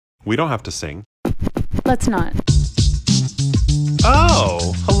We don't have to sing. Let's not.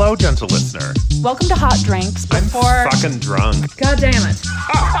 Oh, hello, gentle listener. Welcome to Hot Drinks before... I'm fucking drunk. God damn it.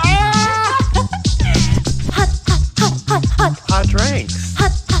 Hot drinks.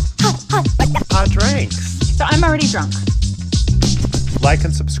 Hot drinks. So I'm already drunk. Like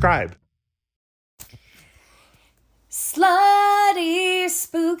and subscribe. Slutty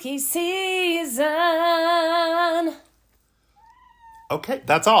spooky season. Okay,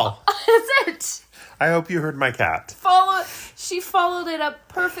 that's all. That's it. I hope you heard my cat. She followed it up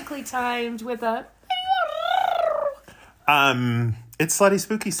perfectly timed with a... It's slutty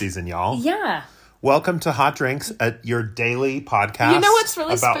spooky season, y'all. Yeah. Welcome to Hot Drinks, your daily podcast. You know what's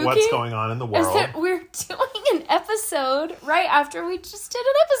really about spooky? What's going on in the world. Is that we're doing an episode right after we just did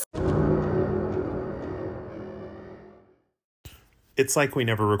an episode. It's like we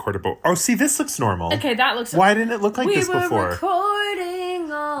never recorded before. Oh, see, this looks normal. Okay, that looks... Why didn't it look like this before? We were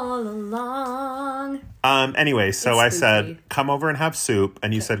recording all along. Anyway, so It's I spooky. said, come over and have soup.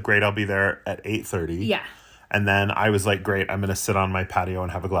 And you said, great, I'll be there at 8:30. Yeah. And then I was like, great, I'm going to sit on my patio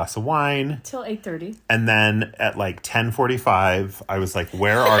and have a glass of wine. Till 8:30. And then at like 10:45, I was like,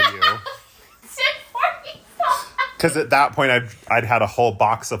 where are you? 10:45. Because at that point, I'd had a whole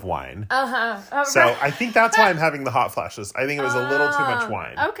box of wine. Uh-huh. So I think that's why I'm having the hot flashes. I think it was a little too much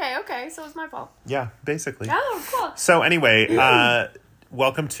wine. Okay. So it's my fault. Yeah, basically. Oh, cool. So anyway,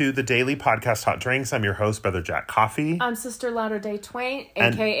 welcome to the daily podcast Hot Drinks. I'm your host, Brother Jack Coffee. I'm Sister Latter Day Twain,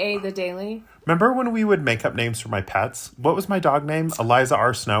 And- a.k.a. The Daily. Remember when we would make up names for my pets? What was my dog name? Eliza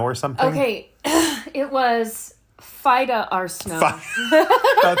R. Snow or something? Okay, it was Fida R. Snow.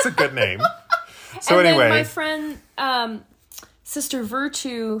 That's a good name. So and anyway. then my friend, Sister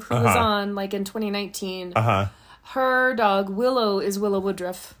Virtue, who was on like in 2019, her dog Willow is Willow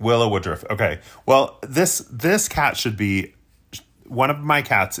Woodruff. Willow Woodruff. Okay. Well, this cat should be... One of my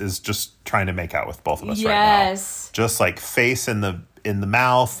cats is just trying to make out with both of us right now. Yes. Just like face in the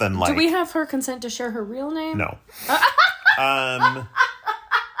mouth and like... Do we have her consent to share her real name? No.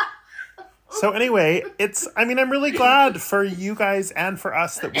 So anyway, I'm really glad for you guys and for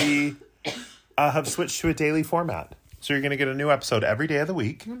us that we have switched to a daily format. So you're going to get a new episode every day of the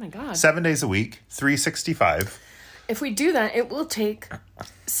week. Oh my God. 7 days a week, 365. If we do that, it will take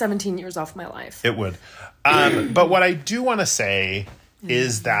 17 years off my life. It would. But what I do want to say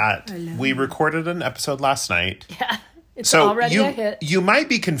is that we recorded an episode last night. Yeah. It's So already a hit. you might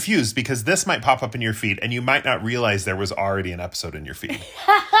be confused because this might pop up in your feed and you might not realize there was already an episode in your feed.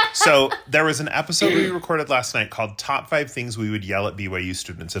 So there was an episode we recorded last night called Top 5 Things We Would Yell at BYU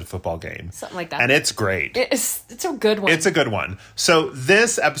Students at a Football Game. Something like that. And it's great. It's a good one. It's a good one. So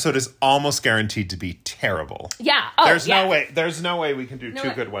this episode is almost guaranteed to be terrible. Yeah. Oh, There's yeah. no way we can do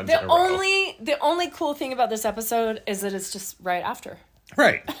two good ones The in a row. The only cool thing about this episode is that it's just right after.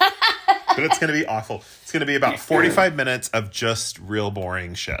 Right. But it's going to be awful. It's going to be about 45 minutes of just real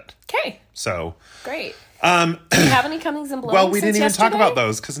boring shit. Okay. So, Great. Do you have any comings and blowings? well, we didn't even since talk yesterday? about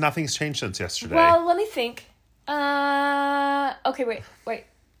those because nothing's changed since yesterday. Well, let me think. Okay, wait.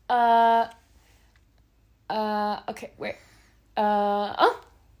 Okay, wait.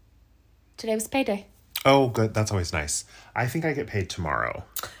 Today was payday. Oh, good. That's always nice. I think I get paid tomorrow.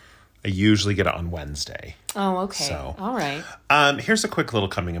 I usually get it on Wednesday. Oh, okay. So. All right. Here's a quick little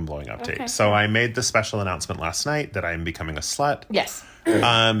coming and blowing update. Okay. So I made the special announcement last night that I am becoming a slut. Yes.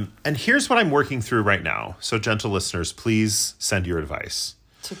 And here's what I'm working through right now. So gentle listeners, please send your advice.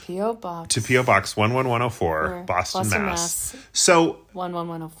 To P.O. Box. To P.O. Box 11104, Boston, Mass. So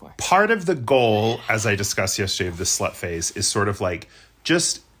 11104. part of the goal, as I discussed yesterday, of the slut phase is sort of like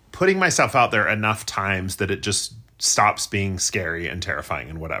just putting myself out there enough times that it just stops being scary and terrifying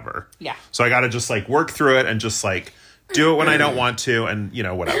and whatever. Yeah. So I got to just like work through it and just like do it when I don't want to and,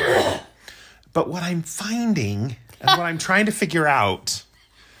 whatever. But what I'm finding and what I'm trying to figure out...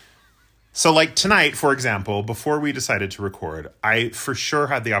 So like tonight, for example, before we decided to record, I for sure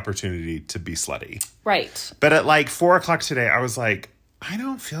had the opportunity to be slutty. Right. But at like 4:00 today, I was like, I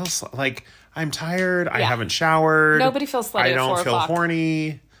don't feel like I'm tired. I haven't showered. Nobody feels slutty I at don't 4 feel o'clock.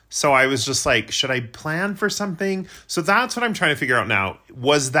 horny. So I was just like, should I plan for something? So that's what I'm trying to figure out now.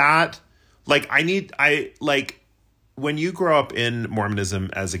 Was that like, when you grow up in Mormonism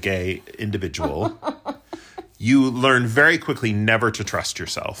as a gay individual, you learn very quickly never to trust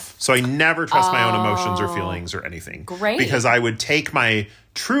yourself. So I never trust my own emotions or feelings or anything. Great. Because I would take my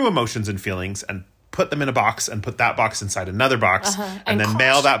true emotions and feelings and put them in a box and put that box inside another box and then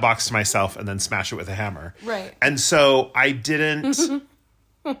mail that box to myself and then smash it with a hammer. Right. And so I didn't...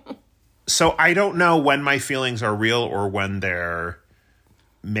 So I don't know when my feelings are real or when they're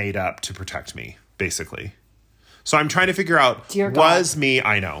made up to protect me, basically. So I'm trying to figure out, Dear God. was me,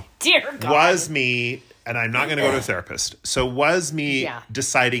 I know, Dear God. was me, and I'm not going to go to a therapist. So was me Yeah.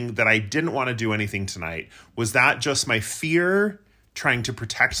 deciding that I didn't want to do anything tonight? Was that just my fear trying to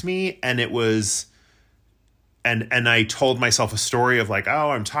protect me? And it was, and I told myself a story of like,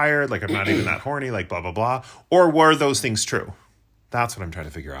 oh, I'm tired. Like, I'm not even that horny, like blah, blah, blah. Or were those things true? That's what I'm trying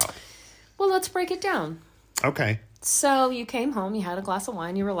to figure out. Well, let's break it down. Okay. So you came home, you had a glass of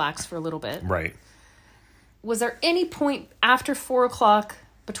wine, you relaxed for a little bit. Right. Was there any point after 4 o'clock,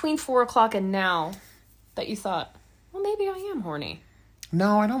 between 4 o'clock and now, that you thought, well, maybe I am horny?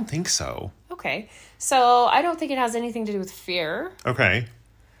 No, I don't think so. Okay. So I don't think it has anything to do with fear. Okay.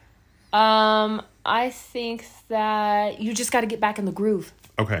 I think that you just got to get back in the groove,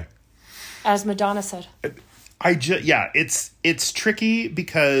 Okay. as Madonna said. It's tricky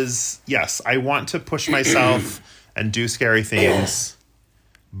because yes, I want to push myself and do scary things,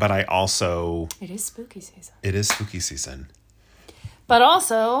 but I also It is spooky season. it is spooky season. But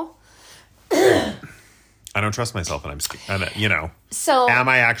also, I don't trust myself, and I'm scared. so Am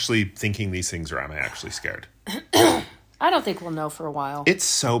I actually thinking these things, or am I actually scared? I don't think we'll know for a while. It's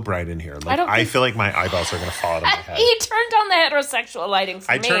so bright in here. Like don't I think- feel like my eyeballs are going to fall out of my head. He turned on the heterosexual lighting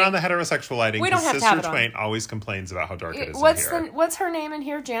for I me. turn on the heterosexual lighting We don't because have to have Sister it on. Twain always complains about how dark it is What's in here. what's her name in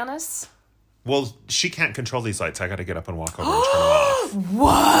here? Janice? Well, she can't control these lights. I got to get up and walk over and turn them off.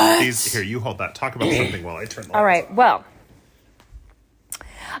 What? Here, you hold that. Talk about something while I turn the lights All right. on. Well,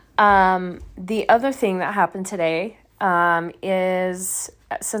 the other thing that happened today is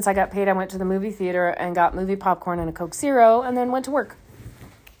since I got paid, I went to the movie theater and got movie popcorn and a Coke Zero, and then went to work.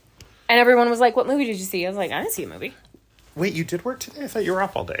 And everyone was like, "What movie did you see?" I was like, "I didn't see a movie." Wait, you did work today? I thought you were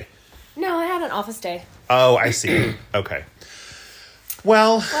off all day. No, I had an office day. Oh, I see. Okay.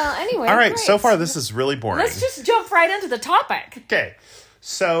 Well, Anyway. all right. great. So far, this is really boring. Let's just jump right into the topic. Okay.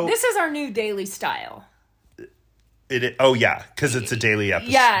 So This is our new daily style. oh yeah, because it's a daily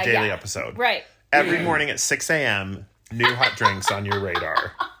episode. Yeah, daily yeah. episode. Right. Every morning at 6 a.m., new hot drinks on your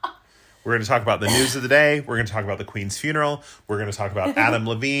radar. We're going to talk about the news of the day. We're going to talk about the Queen's funeral. We're going to talk about Adam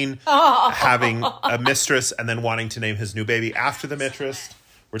Levine having a mistress and then wanting to name his new baby after the mistress.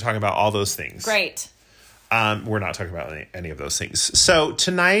 We're talking about all those things. Great. We're not talking about any of those things. So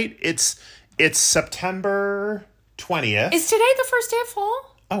tonight it's September 20th. Is today the first day of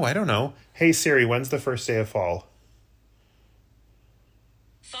fall? Oh, I don't know. Hey Siri, when's the first day of fall?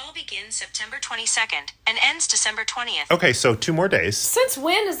 Fall begins September 22nd and ends December 20th. Okay, so 2 more days. Since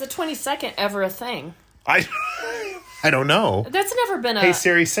when is the 22nd ever a thing? I don't know. That's never been a... Hey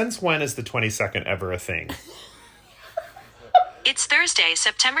Siri, since when is the 22nd ever a thing? It's Thursday,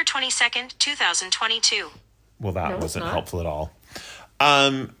 September 22nd, 2022. Well, that No, it's wasn't not. helpful at all.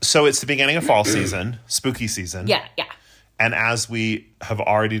 So it's the beginning of fall season, spooky season. Yeah. And as we have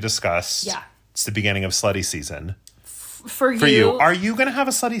already discussed, Yeah. it's the beginning of slutty season. For For you, are you going to have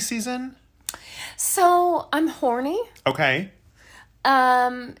a slutty season? So, I'm horny. Okay.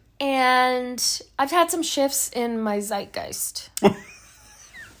 And I've had some shifts in my zeitgeist.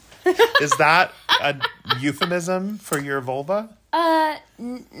 Is that a euphemism for your vulva?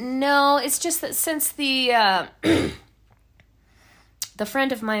 No, it's just that since the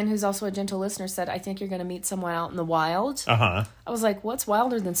friend of mine who's also a gentle listener said, I think you're going to meet someone out in the wild. Uh-huh. I was like, what's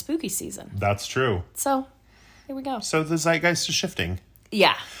wilder than spooky season? That's true. So, here we go. So the zeitgeist is shifting.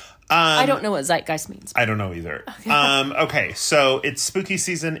 Yeah. I don't know what zeitgeist means. I don't know either. Okay, so it's spooky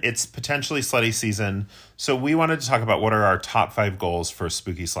season. It's potentially slutty season. So we wanted to talk about what are our top 5 goals for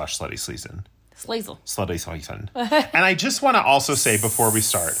spooky/slutty season. Sleazel. Slutty season. And I just want to also say before we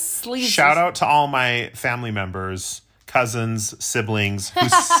start, Sleazel. shout out to all my family members, cousins, siblings who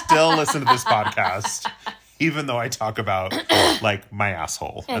still listen to this podcast, even though I talk about like my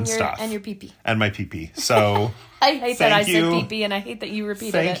asshole and stuff. And your pee-pee. And my pee-pee. So I hate that I Thank you. said pee-pee and I hate that you repeated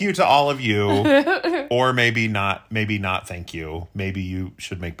it. thank you to all of you. Or maybe not thank you. Maybe you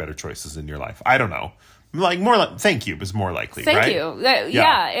should make better choices in your life. I don't know. Like more like thank you is more likely, Thank right? you.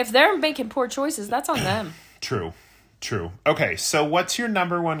 Yeah, if they're making poor choices, that's on them. True. Okay, so what's your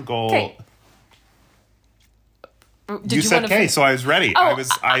number one goal? Okay. Did You said wanna okay, so I was ready. Oh,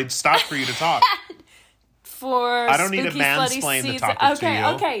 I stopped for you to talk. for I don't need to spooky, slutty mansplain the season. topic to you.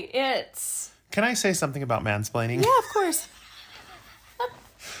 Okay, it's... Can I say something about mansplaining? Yeah, of course.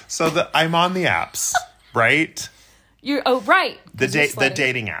 So I'm on the apps, right? Right. The 'cause you're slutty.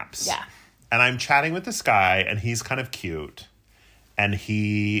 dating apps. Yeah. And I'm chatting with this guy, and he's kind of cute. And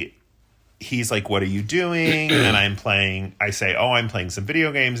he's like, what are you doing? And I say, oh, I'm playing some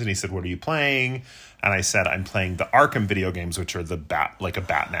video games. And he said, what are you playing? And I said, I'm playing the Arkham video games, which are a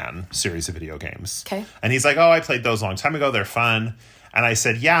Batman series of video games. Okay. And he's like, oh, I played those a long time ago. They're fun. And I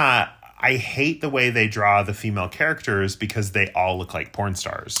said, yeah, I hate the way they draw the female characters because they all look like porn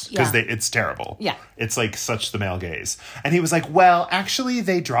stars. Because it's terrible. Yeah. It's like such the male gaze. And he was like, well, actually,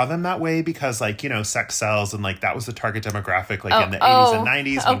 they draw them that way because, like, you know, sex sells. And, like, that was the target demographic, like, in the 80s and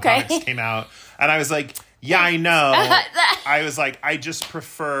 90s when comics came out. And I was like, yeah, I know. I was like, I just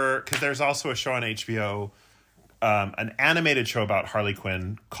prefer... Because there's also a show on HBO... an animated show about Harley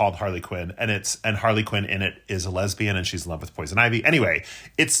Quinn called Harley Quinn, and Harley Quinn in it is a lesbian and she's in love with Poison Ivy. Anyway,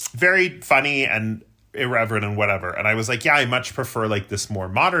 it's very funny and irreverent and whatever. And I was like, yeah, I much prefer like this more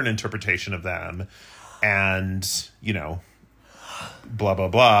modern interpretation of them. And, you know, blah, blah,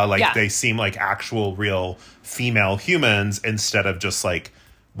 blah. Like they seem like actual real female humans instead of just like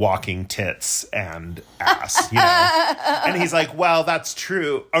walking tits and ass, you know. And he's like, well, that's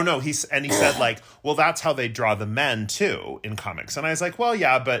true. Oh no, he said like, well, that's how they draw the men too in comics. And I was like, well,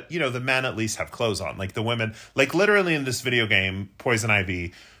 yeah, but you know, the men at least have clothes on. Like the women, like literally in this video game, Poison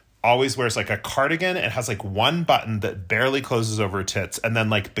Ivy always wears like a cardigan. It has like one button that barely closes over her tits, and then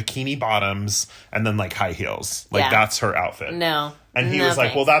like bikini bottoms, and then like high heels. Like that's her outfit. No. And he was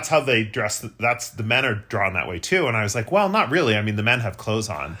like, well, that's how they dress. That's the men are drawn that way too. And I was like, well, not really. I mean, the men have clothes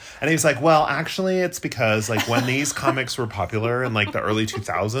on. And he was like, well, actually, it's because like when these comics were popular in like the early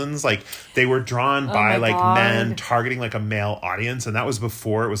 2000s, like they were drawn by like men targeting like a male audience. And that was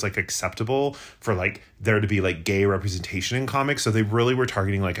before it was like acceptable for like there to be like gay representation in comics. So they really were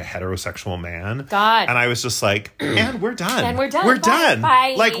targeting like a heterosexual man. God. And I was just like, and we're done. And we're done. We're Bye. done.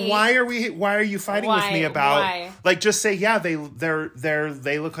 Bye. Like, why are you fighting with me about like just say, yeah, they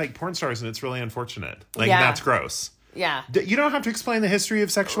look like porn stars and it's really unfortunate. Like that's gross. Yeah. You don't have to explain the history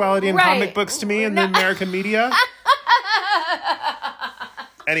of sexuality in comic books to me in the American media.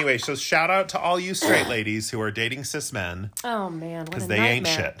 Anyway, so shout out to all you straight ladies who are dating cis men. Oh man, because they ain't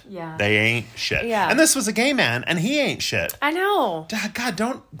shit. Yeah, they ain't shit. Yeah, and this was a gay man, and he ain't shit. I know. God,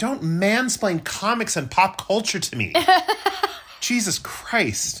 don't mansplain comics and pop culture to me. Jesus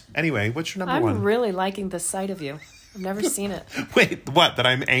Christ. Anyway, what's your number one? I'm really liking this side of you. I've never seen it. Wait, what? That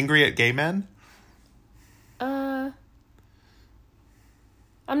I'm angry at gay men? I'm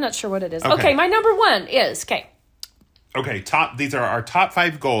not sure what it is. Okay, my number one is Okay, these are our top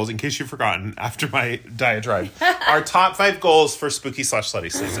 5 goals, in case you've forgotten, after my diatribe. Our top 5 goals for Spooky/Slutty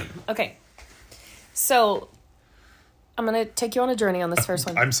season. Okay. So, I'm going to take you on a journey on this first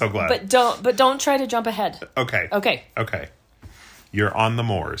one. I'm so glad. But don't try to jump ahead. Okay. Okay. Okay. You're on the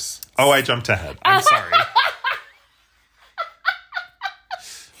moors. Oh, I jumped ahead. I'm sorry.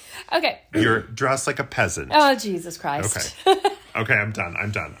 Okay. You're dressed like a peasant. Oh, Jesus Christ. Okay. Okay, I'm done.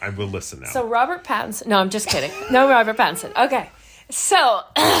 I will listen now. So Robert Pattinson. No, I'm just kidding. No Robert Pattinson. Okay. So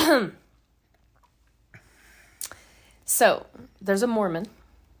there's a Mormon.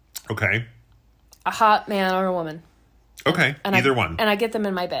 Okay. A hot man or a woman. Okay. Either one. And I get them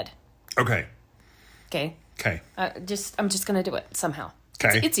in my bed. Okay. Okay. Okay. I'm just going to do it somehow.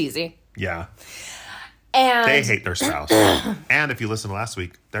 Okay. It's easy. Yeah. And they hate their spouse. And if you listen to last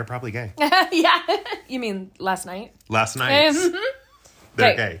week, they're probably gay. Yeah. You mean last night? Last night.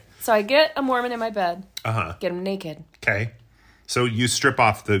 They're gay. So I get a Mormon in my bed. Uh-huh. Get him naked. Okay. So you strip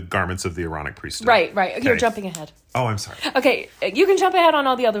off the garments of the Aaronic priesthood. Right. Okay. You're jumping ahead. Oh, I'm sorry. Okay. You can jump ahead on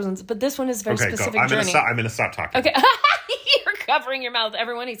all the other ones, but this one is very specific. Go. I'm going to stop talking. Okay. You're covering your mouth.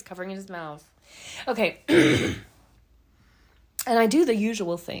 Everyone, he's covering his mouth. Okay. And I do the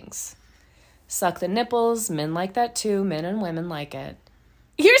usual things. Suck the nipples. Men like that too. Men and women like it.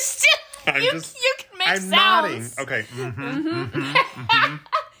 You're still... You can make sounds. Nodding. Okay. Mm-hmm.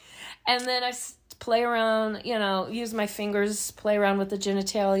 And then I play around, use my fingers, play around with the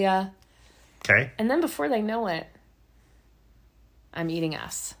genitalia. Okay. And then before they know it, I'm eating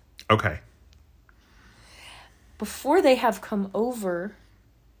ass. Okay. Before they have come over...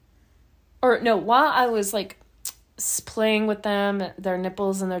 while I was like... playing with them, their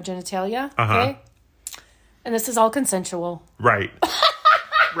nipples and their genitalia. Uh-huh. Okay? And this is all consensual. Right.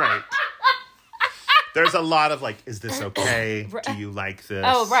 Right. There's a lot of like, is this okay? Do you like this?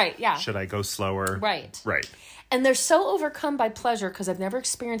 Oh, right, yeah. Should I go slower? Right. Right. And they're so overcome by pleasure because I've never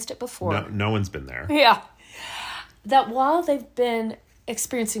experienced it before. No one's been there. Yeah. That while they've been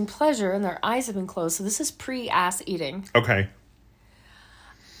experiencing pleasure and their eyes have been closed, so this is pre-ass eating. Okay.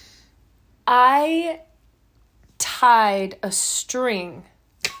 I tied a string.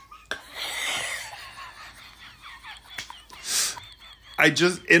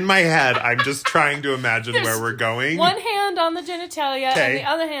 In my head, I'm just trying to imagine where we're going. One hand on the genitalia and the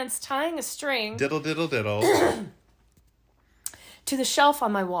other hand's tying a string. Diddle, diddle, diddle. To the shelf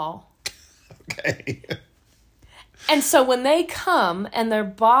on my wall. Okay. And so when they come and their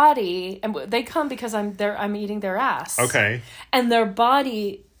body, and they come because I'm eating their ass. Okay. And their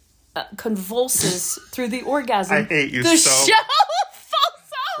body convulses through the orgasm. I hate you the so. shelf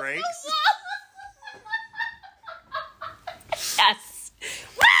falls off Breaks. the wall. Yes.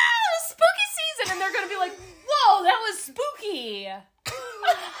 Wow, spooky season, and they're gonna be like, "Whoa, that was spooky."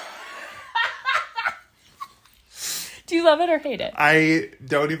 Do you love it or hate it? I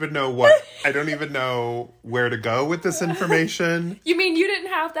don't even know where to go with this information. You mean you didn't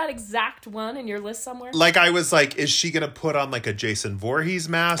have that exact one in your list somewhere? Like, I was like, is she going to put on like a Jason Voorhees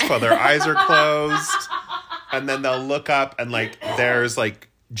mask while their eyes are closed? And then they'll look up and like, there's like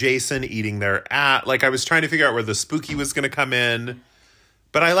Jason eating their like, I was trying to figure out where the spooky was going to come in.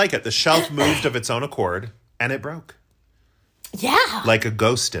 But I like it. The shelf moved of its own accord and it broke. Yeah. Like a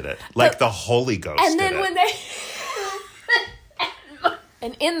ghost did it. Like the Holy Ghost And did then it. when they...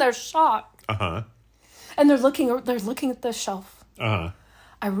 and in their shock. Uh-huh. And they're looking at the shelf. Uh-huh.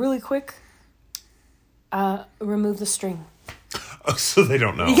 I really quick remove the string. Oh, so they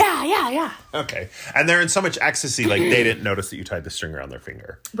don't know. Yeah. Okay. And they're in so much ecstasy, like they didn't notice that you tied the string around their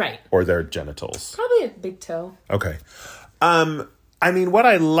finger. Right. Or their genitals. Probably a big toe. Okay. I mean, what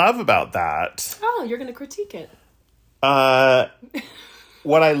I love about that... Oh, you're going to critique it.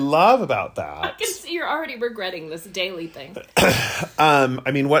 What I love about that... I can see you're already regretting this daily thing.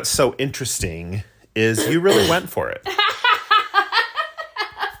 I mean, what's so interesting is you really went for it.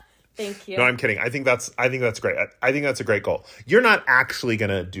 Thank you. No, I'm kidding. I think that's great. I think that's a great goal. You're not actually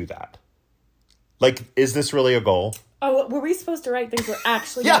going to do that. Like, is this really a goal? Oh, were we supposed to write things we're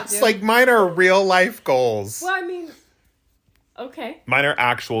actually going to do? Yes, like mine are real life goals. Well, I mean, okay. Mine are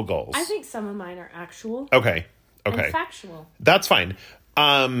actual goals. I think some of mine are actual Okay. and factual. That's fine.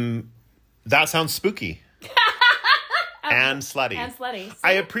 That sounds spooky. And slutty. And slutty. So,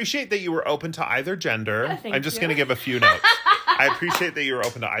 I appreciate that you were open to either gender. Thank I'm just you. going to give a few notes. I appreciate that you were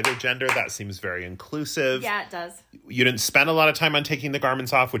open to either gender. That seems very inclusive. yeah, it does. You didn't spend a lot of time on taking the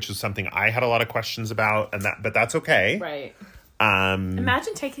garments off, which is something I had a lot of questions about, but that's okay. Right. Um,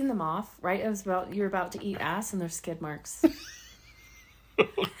 Imagine taking them off, right? It was you're about to eat ass and there's skid marks.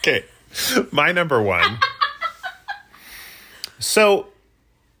 Okay. My number one. So,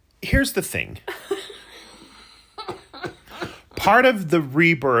 here's the thing. Part of the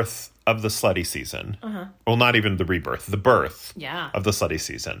rebirth of the slutty season, well, not even the rebirth, the birth of the slutty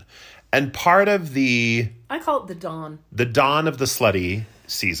season. And part of I call it the dawn of the slutty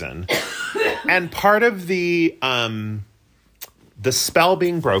season, and part of the spell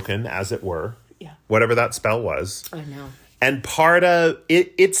being broken, as it were, whatever that spell was. I know. And part of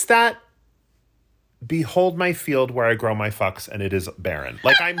it's that behold my field where I grow my fucks and it is barren.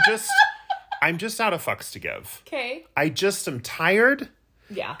 Like I'm just out of fucks to give. Okay. I just am tired.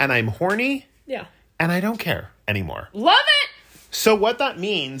 Yeah. And I'm horny. Yeah. And I don't care anymore. Love it. So what that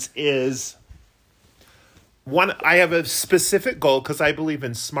means is I have a specific goal because I believe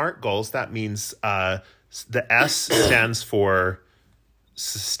in SMART goals. That means the S stands for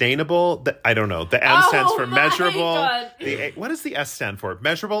sustainable. I don't know. The M stands for measurable. What does the S stand for?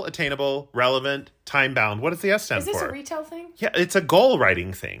 Measurable, attainable, relevant, time bound. What does the S stand for? Is this a retail thing? Yeah, it's a goal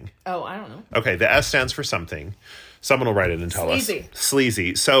writing thing. Oh, I don't know. Okay, the S stands for something. Someone will write it and tell Sleazy. us.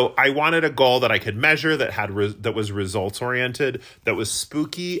 Sleazy. So I wanted a goal that I could measure that had that was results oriented, that was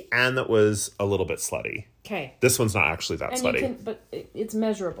spooky, and that was a little bit slutty. Okay. This one's not actually that slutty. But it's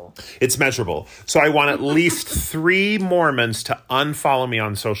measurable. It's measurable. So I want at least 3 Mormons to unfollow me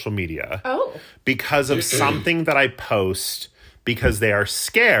on social media. Oh. Because of something that I post because they are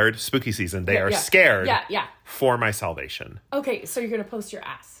scared, spooky season, they are scared for my salvation. Okay, so you're going to post your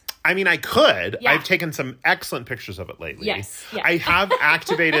ass. I mean, I could. Yeah. I've taken some excellent pictures of it lately. Yes. Yeah. I have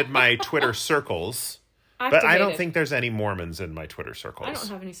activated my Twitter circles, but I don't think there's any Mormons in my Twitter circles. I don't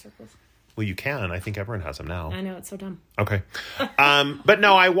have any circles. Well, you can. I think everyone has them now. I know, it's so dumb. Okay. But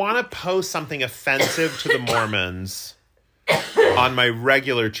no, I want to post something offensive to the Mormons on my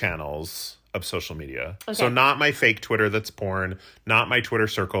regular channels of social media. Okay. So not my fake Twitter that's porn, not my Twitter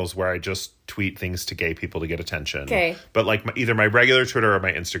circles where I just tweet things to gay people to get attention. Okay. But like either my regular Twitter or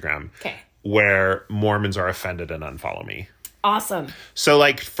my Instagram. Okay. Where Mormons are offended and unfollow me. Awesome. So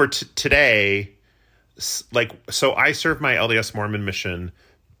like for today, like, so I serve my LDS Mormon mission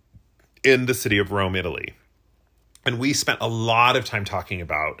in the city of Rome, Italy. And we spent a lot of time talking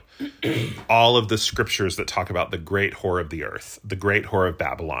about all of the scriptures that talk about the great whore of the earth, the great whore of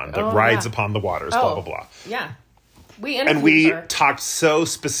Babylon that rides upon the waters, blah, blah, blah. Yeah. We talked so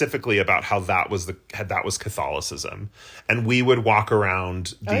specifically about how that was Catholicism. And we would walk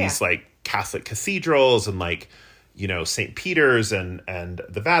around these like Catholic cathedrals and like, you know, St. Peter's and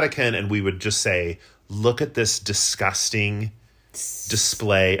the Vatican. And we would just say, look at this disgusting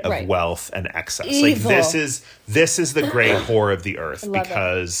display of wealth and excess. Evil. Like this is the great whore of the earth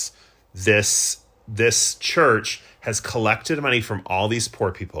because this church has collected money from all these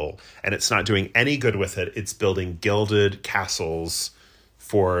poor people, and it's not doing any good with it. It's building gilded castles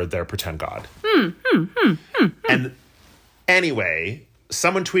for their pretend god. And anyway,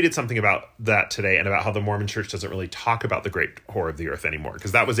 someone tweeted something about that today and about how the Mormon church doesn't really talk about the great whore of the earth anymore,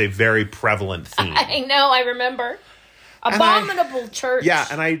 because that was a very prevalent theme. I know, I remember. Abominable church. Yeah,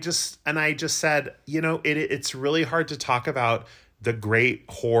 and I just said, it's really hard to talk about the great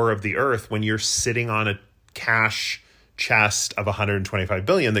whore of the earth when you're sitting on a cash chest of 125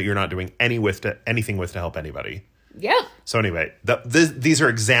 billion that you're not doing anything with to help anybody. Yeah. So anyway, these are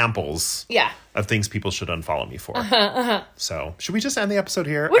examples of things people should unfollow me for. So should we just end the episode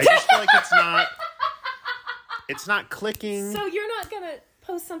here? I just feel like it's not clicking. So you're not going to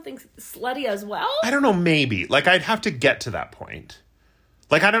post something slutty as well? I don't know, maybe. Like, I'd have to get to that point.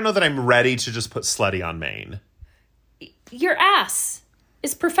 Like, I don't know that I'm ready to just put slutty on main. Your ass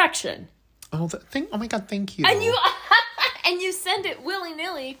is perfection. Oh, oh my God, thank you. And you send it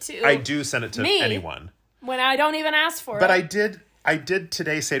willy-nilly to I do send it to anyone. When I don't even ask for it. But I did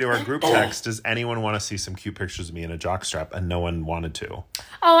today say to our group text, does anyone want to see some cute pictures of me in a jockstrap? And no one wanted to.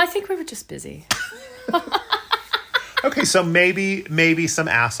 Oh, I think we were just busy. Okay, so maybe some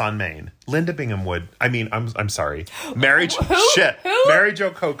ass on main. Linda Bingham would. I mean, I'm sorry. Mary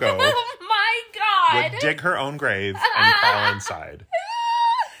Jo Coco Oh my God. would dig her own grave and crawl inside.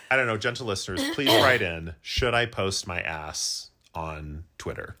 I don't know, gentle listeners, please write in. Should I post my ass on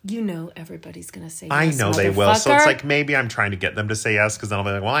Twitter? You know everybody's going to say yes, I know they will. So it's like maybe I'm trying to get them to say yes, because then I'll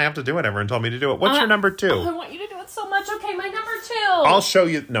be like, well, I have to do it. Everyone told me to do it. What's your number 2? I want you to do it so much. Okay, my number 2. I'll show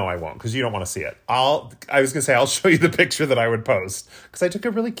you. No, I won't, because you don't want to see it. I was going to say, I'll show you the picture that I would post, because I took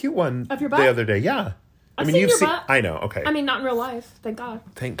a really cute one of your butt the other day. Yeah. I've seen your butt. I know. Okay. I mean, not in real life. Thank God.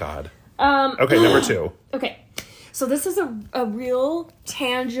 Thank God. Okay, number 2. Okay. So this is a real,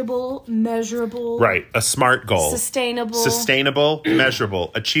 tangible, measurable... Right, a SMART goal. Sustainable,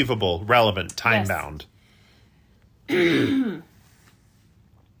 measurable, achievable, relevant, time-bound.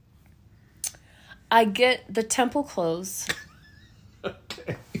 I get the temple clothes.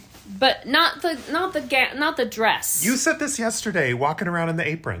 Okay. But not the dress. You said this yesterday, walking around in the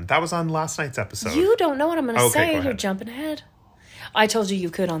apron. That was on last night's episode. You don't know what I'm going to say. Go ahead. You're jumping ahead. I told you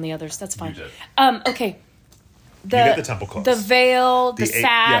could on the others. That's fine. You did. Okay. You get the temple clothes. The veil, the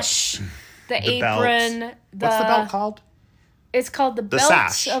sash, the apron. Belt. What's the belt called? It's called the belt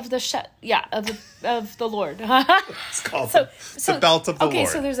sash. of the of the Lord. It's called the belt of the Lord. Okay,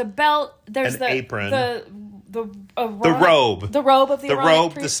 so there's a belt. There's an apron. The robe. The robe of the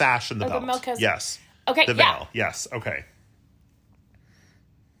robe, the sash, and the belt. Yes. Okay. The veil. Yes. Okay.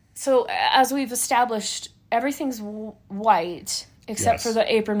 So as we've established, everything's white except for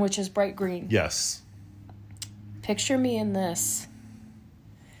the apron, which is bright green. Yes. Picture me in this.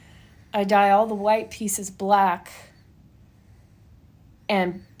 I dye all the white pieces black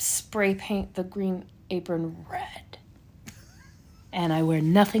and spray paint the green apron red. And I wear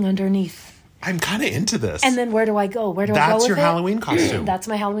nothing underneath. I'm kind of into this. And then where do I go? Where do I go That's with your Halloween costume. That's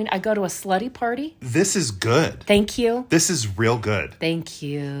my Halloween. I go to a slutty party. This is good. Thank you. This is real good. Thank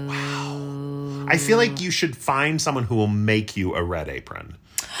you. Wow. I feel like you should find someone who will make you a red apron.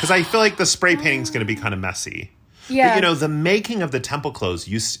 Because I feel like the spray painting is going to be kind of messy. Yeah. But, the making of the temple clothes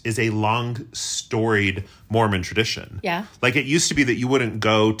is a long, storied Mormon tradition. Yeah. Like, it used to be that you wouldn't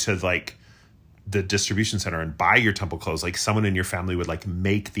go to, like, the distribution center and buy your temple clothes. Like, someone in your family would, like,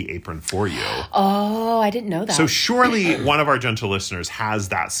 make the apron for you. Oh, I didn't know that. So surely one of our gentle listeners has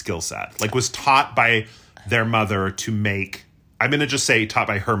that skill set. Like, was taught by their mother to make... I'm going to just say taught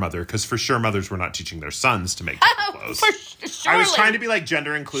by her mother, because for sure mothers were not teaching their sons to make temple clothes. I was trying to be like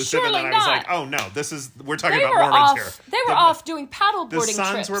gender inclusive, and then I was like, oh no, we're talking about Mormons here. They were off doing paddleboarding trips. The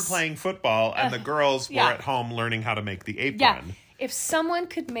sons were playing football, and the girls were at home learning how to make the apron. Yeah. If someone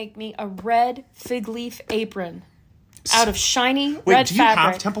could make me a red fig leaf apron out of shiny red fabric. Wait, do you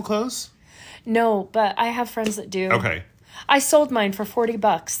have temple clothes? No, but I have friends that do. Okay. I sold mine for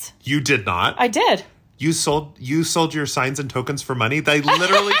 $40. You did not? I did. You sold your signs and tokens for money? They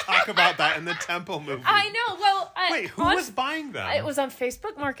literally talk about that in the temple movie. I know. Well, wait, who was buying them? It was on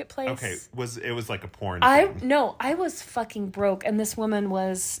Facebook Marketplace. Okay, it was like a porn thing. No, I was fucking broke, and this woman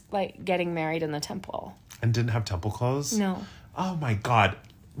was like getting married in the temple and didn't have temple clothes. No. Oh my God,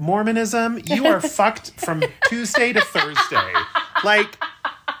 Mormonism! You are fucked from Tuesday to Thursday. Like,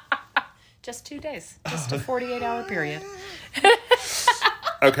 just 2 days, just a 48-hour period.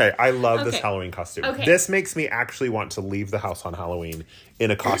 Okay, I love this Okay. Halloween costume. Okay. This makes me actually want to leave the house on Halloween in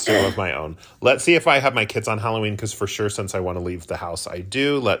a costume of my own. Let's see if I have my kids on Halloween, because for sure, since I want to leave the house, I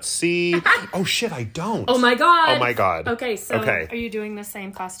do. Let's see. Oh, shit, I don't. Oh my god. Oh my god. Okay, so Okay. are you doing the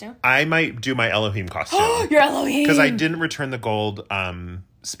same costume? I might do my Elohim costume. You're Elohim. Because I didn't return the gold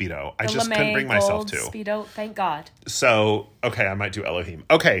Speedo. I just couldn't bring myself to. Speedo, thank God. So, okay, I might do Elohim.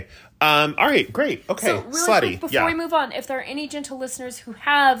 Okay. All right, great. Okay, So really slutty. quick, before we move on, if there are any gentle listeners who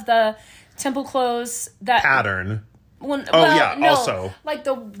have the temple clothes that Pattern. Well, yeah, no, also. like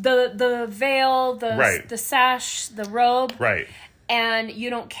the veil, Right. the sash, the robe, Right. and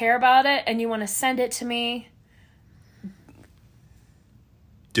you don't care about it, and you want to send it to me,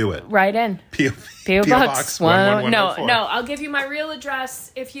 Do it. write in. P.O. Box 11104. No, I'll give you my real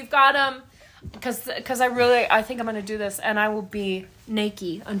address if you've got them, because I think I'm going to do this, and I will be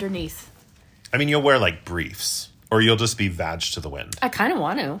naked underneath. I mean, you'll wear like briefs, or you'll just be vag to the wind. I kind of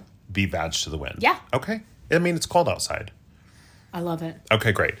want to. Be vag to the wind. Yeah. Okay. I mean, it's cold outside. I love it.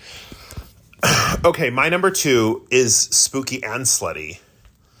 Okay, great. Okay, my number 2 is spooky and slutty.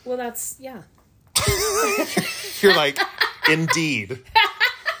 Well, that's, yeah. You're like, indeed.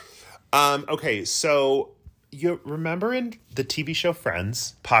 Okay, so you remember in the TV show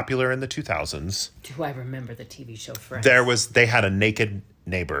Friends, popular in the 2000s, Do I remember the TV show Friends? they had a naked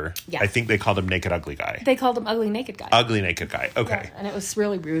neighbor. Yeah. I think they called him Naked Ugly Guy. They called him Ugly Naked Guy. Ugly Naked Guy. Okay. Yeah, and it was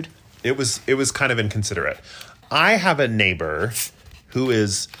really rude. It was kind of inconsiderate. I have a neighbor who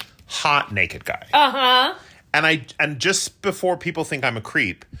is hot naked guy. Uh-huh. And just before people think I'm a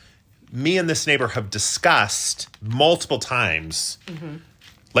creep, me and this neighbor have discussed multiple times. Mm-hmm.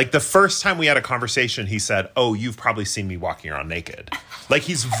 Like the first time we had a conversation, he said, "Oh, you've probably seen me walking around naked." Like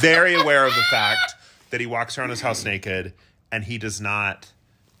he's very aware of the fact that he walks around his house naked and he does not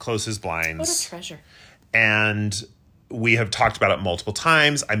close his blinds. What a treasure. And we have talked about it multiple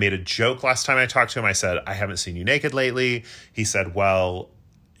times. I made a joke last time I talked to him. I said, "I haven't seen you naked lately." He said, "Well,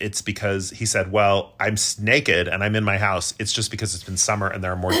 it's because," I'm naked and I'm in my house. It's just because it's been summer and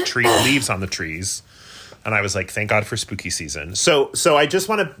there are more leaves on the trees. And I was like, thank God for spooky season. So I just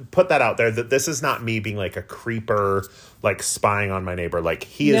want to put that out there, that this is not me being like a creeper, like spying on my neighbor. Like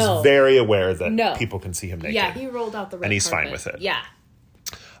he is very aware that people can see him naked. Yeah, he rolled out the red and he's carpet. fine with it. Yeah.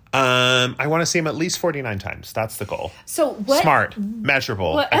 I want to see him at least 49 times. That's the goal. So what? Smart,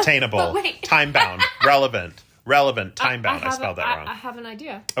 measurable, attainable, wait. time-bound, relevant, time-bound. I spelled that wrong. I have an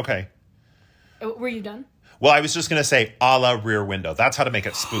idea. Okay. Were you done? Well, I was just going to say a la Rear Window. That's how to make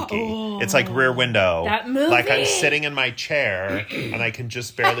it spooky. It's like Rear Window. That movie. Like I'm sitting in my chair and I can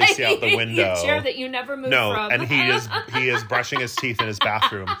just barely see out the window. Your chair that you never move from. And he is brushing his teeth in his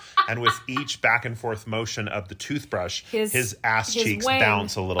bathroom. And with each back and forth motion of the toothbrush, his ass cheeks wang.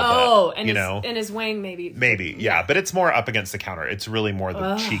 bounce a little bit. Oh, and and his wang maybe. Maybe, yeah. But it's more up against the counter. It's really more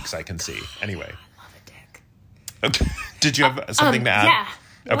the cheeks I can see. Anyway. I love a dick. Okay. Did you have something to add? Yeah.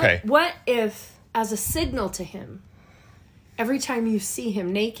 Okay. What if, as a signal to him, every time you see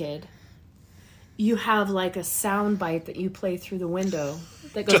him naked, you have like a sound bite that you play through the window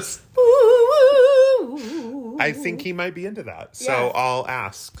that goes, ooh. I think he might be into that. So Yeah. I'll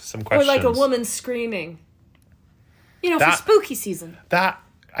ask some Or questions. like a woman screaming. For spooky season. That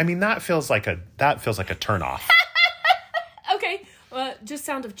feels like a turn off. Okay. Just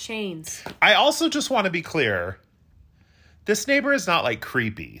sound of chains. I also just want to be clear. This neighbor is not like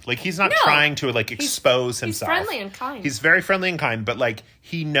creepy. Like he's not trying to like expose himself. He's friendly and kind. He's very friendly and kind, but like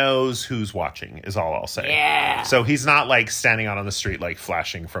he knows who's watching is all I'll say. Yeah. So he's not like standing out on the street like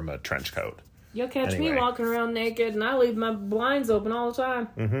flashing from a trench coat. You'll catch me Anyway. walking around naked, and I leave my blinds open all the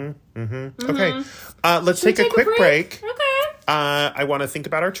time. Okay. Let's take a quick break. Okay. I want to think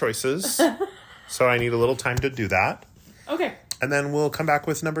about our choices. So I need a little time to do that. Okay. And then we'll come back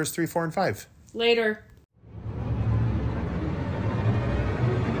with numbers 3, 4, and 5. Later.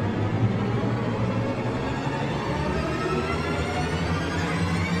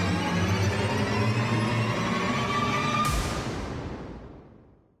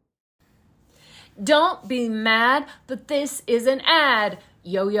 Don't be mad, but this is an ad.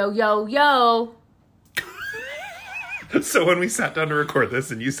 Yo, yo, yo, yo. So when we sat down to record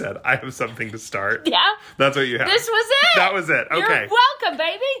this and you said, I have something to start. Yeah? That's what you had. This was it. That was it. Okay. You're welcome,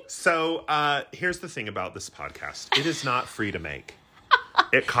 baby. So here's the thing about this podcast. It is not free to make.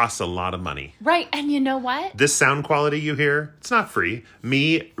 It costs a lot of money. Right, and you know what? This sound quality you hear, it's not free.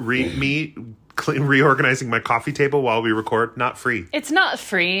 Me reorganizing my coffee table while we record, not free. It's not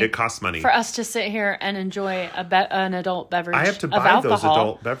free. It costs money. For us to sit here and enjoy an adult beverage. I have to of buy those alcohol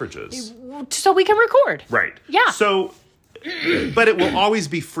adult beverages. so we can record. Right. Yeah. So, but it will always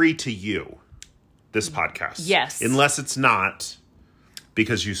be free to you, this podcast. Yes. Unless it's not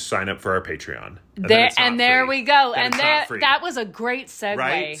because you sign up for our Patreon. There we go. Then And it's not free. that was a great segue.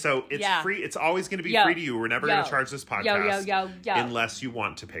 Right? So it's free. It's always going to be free to you. We're never going to charge this podcast unless you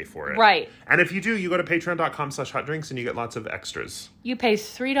want to pay for it. Right. And if you do, you go to patreon.com/hotdrinks and you get lots of extras. You pay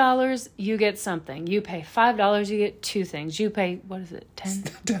 $3, you get something. You pay $5, you get 2 things. You pay, what is it, $10?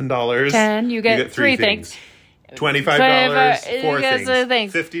 $10. 10, you get 3 things. $25, 4 things.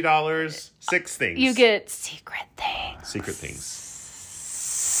 things. $50, 6 things. You get secret things. Secret things.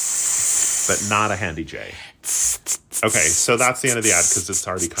 But not a handy J. Okay, so that's the end of the ad because it's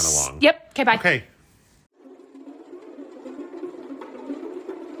already kind of long. Yep. Okay, bye. Okay.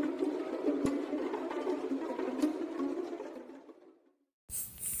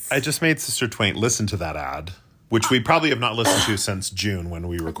 I just made Sister Twain listen to that ad, which we probably have not listened to since June when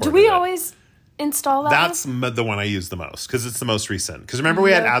we recorded it. Do we always install that? That's the one I use the most because it's the most recent. Because remember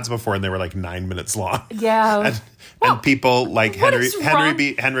we had ads before and they were like 9 minutes long. Yeah. And people like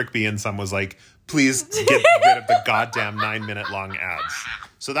Henrik B and some was like, please get rid of the goddamn 9-minute long ads.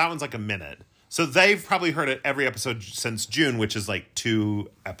 So that one's like a minute. So they've probably heard it every episode since June, which is like 2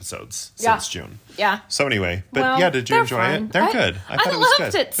 episodes since June. Yeah. So anyway, but did you enjoy it? They're good. I thought it was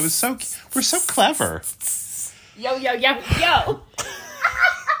good. It was we're so clever. Yo.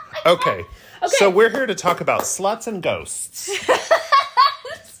 Okay. So we're here to talk about sluts and ghosts.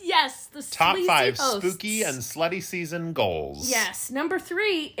 Yes, the Top 5 hosts. spooky and slutty season goals. Yes. Number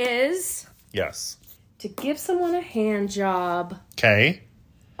 3 is Yes. to give someone a hand job Okay.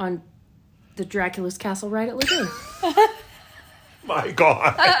 on the Dracula's Castle ride at Lagoon. My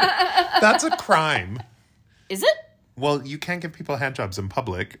God. That's a crime. Is it? Well, you can't give people hand jobs in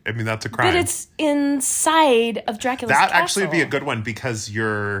public. I mean, that's a crime. But it's inside of Dracula's That castle. actually would be a good one because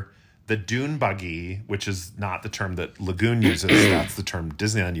the dune buggy, which is not the term that Lagoon uses, that's the term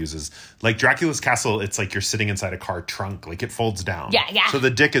Disneyland uses. Like Dracula's Castle, it's like you're sitting inside a car trunk. Like it folds down. Yeah. So the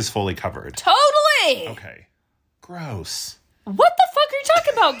dick is fully covered. Totally. Okay. Gross. What the fuck are you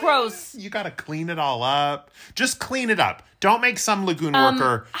talking about, gross? You got to clean it all up. Just clean it up. Don't make some Lagoon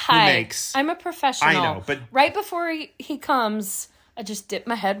worker who makes... I'm a professional. I know, but... Right before he comes, I just dip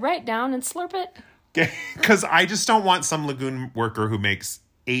my head right down and slurp it. Because I just don't want some Lagoon worker who makes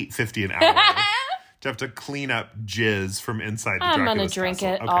 $8.50 an hour to have to clean up jizz from inside the I'm Dracula's going to drink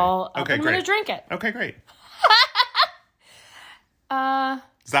castle. it all up. Okay, I'm great. going to drink it. Okay, great.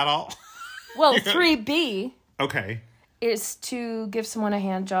 Is that all? Well, 3B Okay. is to give someone a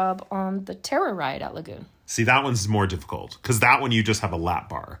hand job on the Terror ride at Lagoon. See, that one's more difficult because that one you just have a lap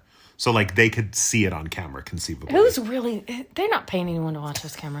bar. So, like, they could see it on camera, conceivably. They're not paying anyone to watch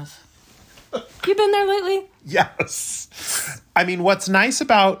those cameras. You been there lately? Yes. I mean, what's nice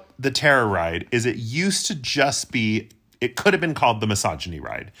about the Terror ride is it used to just be, it could have been called the misogyny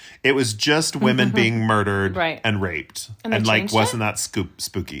ride. It was just women being murdered and raped. And like, wasn't that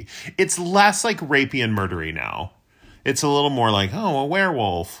spooky? It's less like rapey and murdery now. It's a little more like, oh, a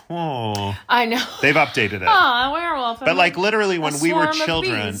werewolf. Oh. I know. They've updated it. Oh, a werewolf. But like literally when we were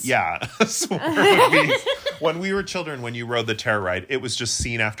children, a swarm of bees. When we were children, when you rode the Terror ride, it was just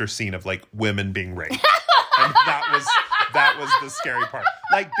scene after scene of like women being raped. And that was the scary part.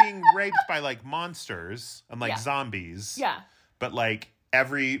 Like being raped by like monsters and like zombies. Yeah. But like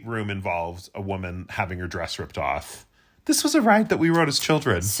every room involved a woman having her dress ripped off. This was a ride that we rode as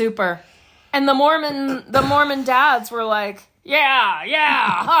children. Super. And the Mormon dads were like, yeah,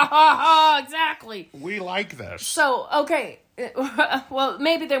 ha, ha, ha, exactly. We like this. So, okay. Well,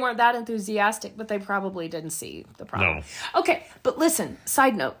 maybe they weren't that enthusiastic, but they probably didn't see the problem. No. Okay, but listen,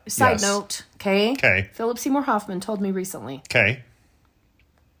 side note, okay? Okay. Philip Seymour Hoffman told me recently Okay.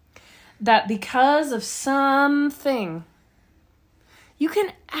 that because of something, you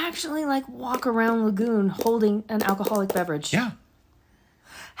can actually, like, walk around Lagoon holding an alcoholic beverage. Yeah.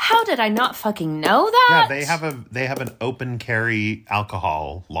 How did I not fucking know that? Yeah, they have an open carry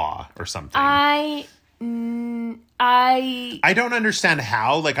alcohol law or something. I don't understand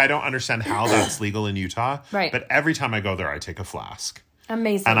how. Like, I don't understand how that's legal in Utah. Right. But every time I go there, I take a flask.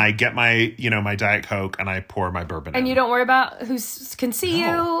 Amazing. And I get my Diet Coke and I pour my bourbon in. And you don't worry about who can see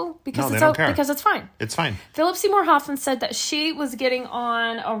you because because it's fine. It's fine. Philip Seymour Hoffman said that she was getting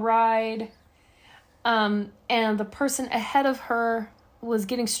on a ride, and the person ahead of her was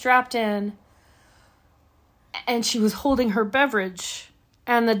getting strapped in, and she was holding her beverage,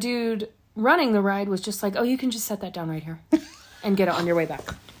 and the dude running the ride was just like, "Oh, you can just set that down right here, and get it on your way back."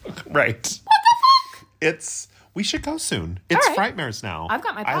 Right. What the fuck? We should go soon. It's All right. Frightmares now. I've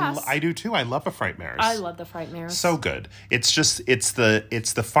got my pass. I do too. I love a Frightmares. I love the Frightmares. So good. It's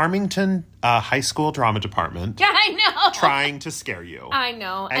the Farmington High School drama department Yeah, I know. trying to scare you. I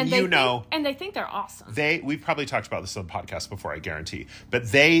know. And they think they're awesome. We've probably talked about this on the podcast before, I guarantee.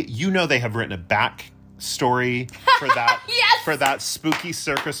 But they have written a back story for that Yes! for that spooky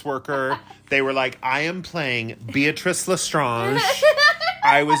circus worker. They were like, I am playing Beatrice Lestrange.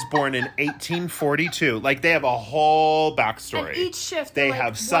 I was born in 1842. Like, they have a whole backstory. And each shift, they like,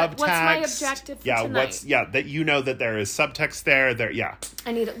 have subtext. What's my objective for tonight? That that there is subtext there.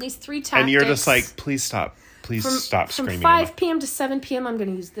 I need at least 3 tactics. And you're just like, please stop. Please stop screaming. From 5 p.m. to 7 p.m., I'm going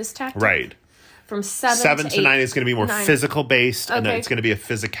to use this tactic. Right. From 7 to 9 is going to be more 9. physical based, and then Okay. it's going to be a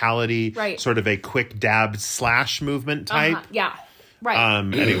physicality, Right. sort of a quick dab / movement type. Yeah. Right.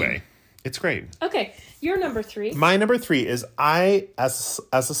 Anyway, it's great. Okay. You're number 3. My number 3 is I, as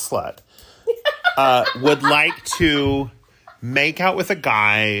a slut, would like to make out with a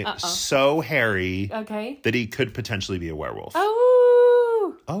guy so hairy Okay. that he could potentially be a werewolf.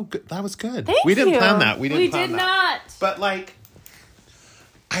 Oh. Oh, good. That was good. Thank We didn't you. plan that. We did plan that. not. But like,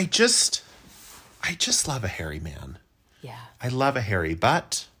 I just love a hairy man. Yeah. I love a hairy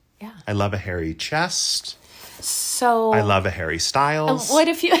butt. Yeah. I love a hairy chest. So. I love a Harry Styles. What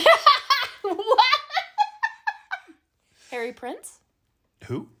if you. What? Harry Prince?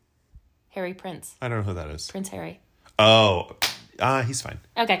 Who? Harry Prince. I don't know who that is. Prince Harry. Oh, he's fine.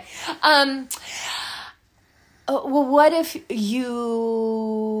 Okay. Well, what if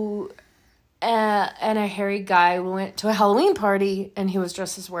you and a hairy guy went to a Halloween party and he was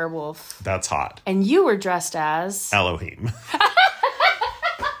dressed as werewolf That's hot. and you were dressed as Elohim.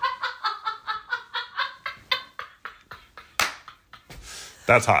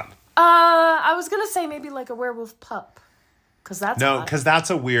 That's hot. I was gonna say maybe like a werewolf pup, because that's No, hot. because that's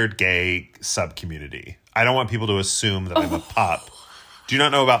a weird gay sub-community. I don't want people to assume that I'm a pup. Do you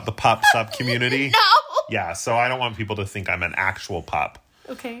not know about the pup sub-community? No. Yeah, so I don't want people to think I'm an actual pup.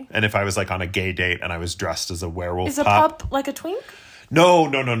 Okay. And if I was like on a gay date and I was dressed as a werewolf Is a pup like a twink? No.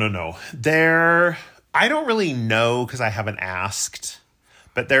 I don't really know because I haven't asked,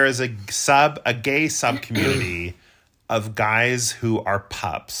 but there is a gay sub community of guys who are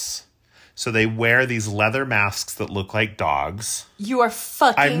pups. So they wear these leather masks that look like dogs. You are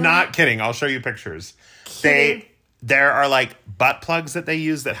fucking. I'm not kidding. I'll show you pictures. Kidding. There are like butt plugs that they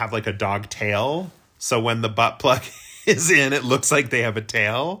use that have like a dog tail. So when the butt plug is in, it looks like they have a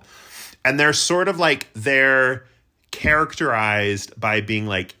tail. And they're sort of like, they're characterized by being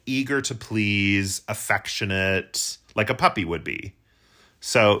like eager to please, affectionate, like a puppy would be.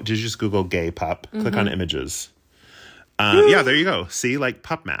 So did you just Google gay pup? Click on images. Yeah, there you go. See, like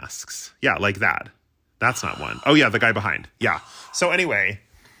pup masks. Yeah, like that. That's not one. Oh yeah, the guy behind. Yeah. So anyway,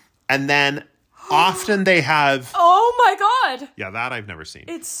 and then often they have, Oh my god! yeah, that I've never seen.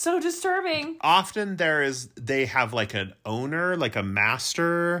 It's so disturbing. Often they have like an owner, like a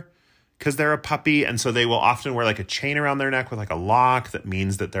master, because they're a puppy, and so they will often wear like a chain around their neck with like a lock that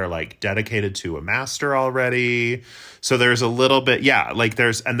means that they're like dedicated to a master already. So there's a little bit, yeah, like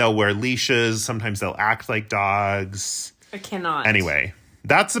and they'll wear leashes. Sometimes they'll act like dogs. I cannot. Anyway,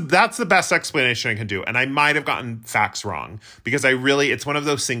 that's the best explanation I can do. And I might have gotten facts wrong because it's one of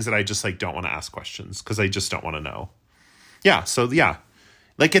those things that I just like don't want to ask questions because I just don't want to know. Yeah. So yeah.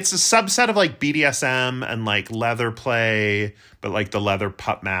 Like, it's a subset of, like, BDSM and, like, leather play, but, like, the leather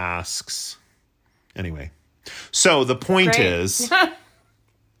pup masks. Anyway. So, the point is,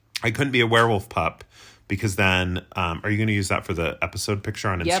 I couldn't be a werewolf pup because then, are you going to use that for the episode picture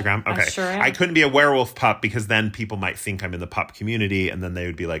on Yep, Instagram? I Okay. sure am. I couldn't be a werewolf pup because then people might think I'm in the pup community, and then they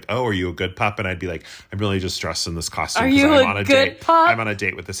would be like, oh, are you a good pup? And I'd be like, I'm really just dressed in this costume. Are 'cause you I'm a on good date. pup? I'm on a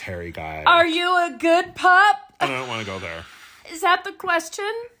date with this hairy guy. Are you a good pup? I don't want to go there. Is that the question?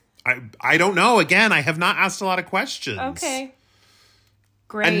 I don't know. Again, I have not asked a lot of questions. Okay.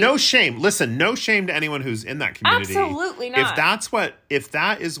 Great. And no shame. Listen, no shame to anyone who's in that community. Absolutely not. If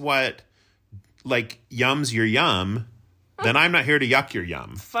that is what like yums your yum, then I'm not here to yuck your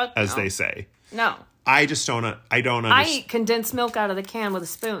yum, Fuck as no. they say. No. I just don't I understand. eat condensed milk out of the can with a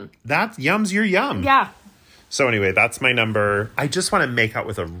spoon. That yums your yum. Yeah. So anyway, that's my number. I just want to make out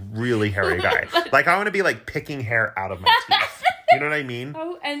with a really hairy guy. Like, I want to be like picking hair out of my teeth. You know what I mean?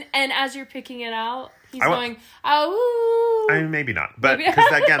 Oh, and as you're picking it out, he's I wa- going, oh. I mean, maybe not. But Maybe.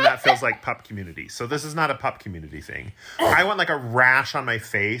 because, again, that feels like pup community. So this is not a pup community thing. I want like a rash on my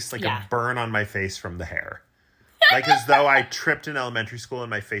face, like Yeah. a burn on my face from the hair. Like as though I tripped in elementary school and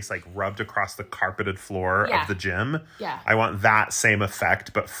my face like rubbed across the carpeted floor Yeah. of the gym. Yeah. I want that same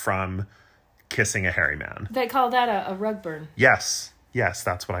effect, but from kissing a hairy man. They call that a rug burn. Yes. Yes,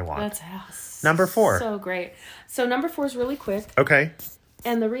 that's what I want. That's Number 4. So great. So number 4 is really quick. Okay.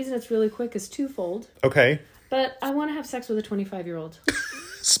 And the reason it's really quick is twofold. Okay. But I want to have sex with a 25-year-old.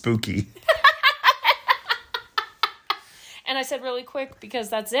 Spooky. And I said really quick because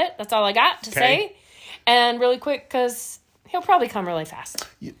that's it. That's all I got to Okay. say. And really quick because he'll probably come really fast.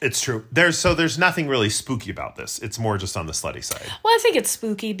 It's true. There's nothing really spooky about this. It's more just on the slutty side. Well, I think it's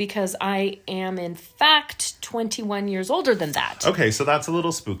spooky because I am, in fact, 21 years older than that. Okay, so that's a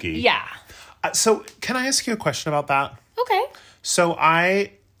little spooky. Yeah. So can I ask you a question about that? Okay. So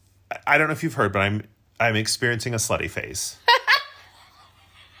I don't know if you've heard, but I'm experiencing a slutty phase.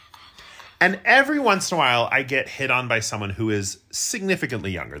 And every once in a while, I get hit on by someone who is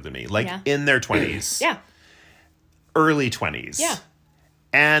significantly younger than me, like Yeah. in their 20s. Yeah. Early 20s. Yeah.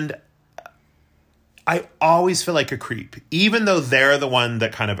 And I always feel like a creep, even though they're the one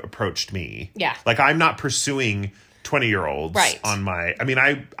that kind of approached me. Yeah. Like, I'm not pursuing 20-year-olds Right. on my... I mean,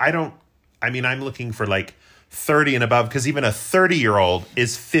 I'm looking for, like, 30 and above, because even a 30-year-old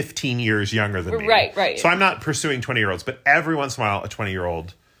is 15 years younger than me. Right. So I'm not pursuing 20-year-olds, but every once in a while, a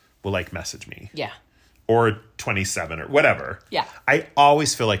 20-year-old will, like, message me. Yeah. Or 27 or whatever. Yeah. I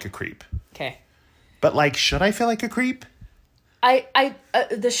always feel like a creep. Okay. But, like, should I feel like a creep?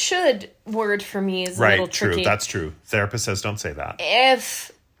 The should word for me is a little tricky. True. That's true. Therapist says don't say that.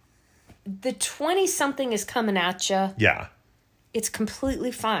 If the 20-something is coming at you, Yeah. it's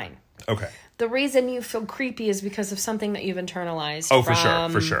completely fine. Okay. The reason you feel creepy is because of something that you've internalized. Oh,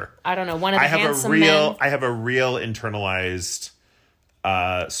 from, for sure. I don't know, one of the I handsome men. have a real internalized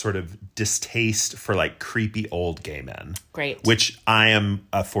sort of distaste for like creepy old gay men. Great. Which I am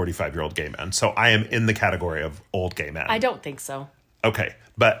a 45-year-old gay man. So I am in the category of old gay men. I don't think so. Okay.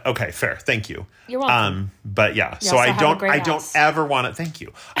 But okay, fair. Thank you. You're welcome. But yeah, so also I have a great I don't house. ever want to thank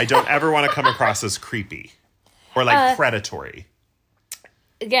you. I don't ever want to come across as creepy or like predatory.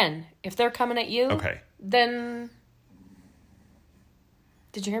 Again, if they're coming at you, Okay. then...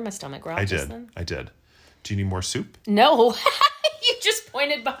 Did you hear my stomach growl? I just did. then? I did. Do you need more soup? No. You just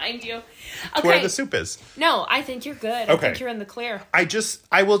pointed behind you. Okay. Where the soup is. No, I think you're good. I Okay. think you're in the clear.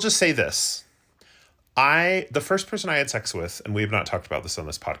 I will just say this. The first person I had sex with, and we have not talked about this on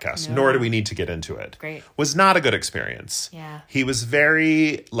this podcast, No. nor do we need to get into it. Great. Was not a good experience. Yeah. He was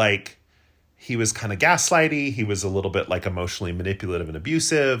very, like, he was kind of gaslighty. He was a little bit, like, emotionally manipulative and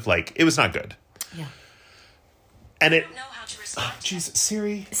abusive. Like, it was not good. Yeah. And it, Know how to respond. jeez,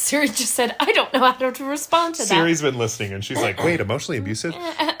 Siri. Siri just said, I don't know how to respond to that. Siri's been listening, and she's like, wait, emotionally abusive?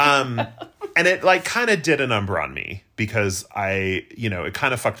 And it, like, kind of did a number on me because it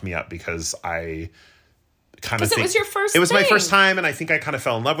kind of fucked me up because I kind of Because it was your first It was my thing. first time, and I think I kind of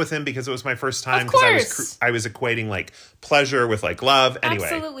fell in love with him because it was my first time. Of Because course. I was equating, like, pleasure with, like, love. Anyway.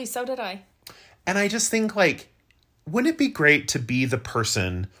 Absolutely, so did I. And I just think, like, wouldn't it be great to be the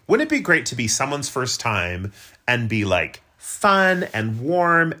person? Wouldn't it be great to be someone's first time and be, like, fun and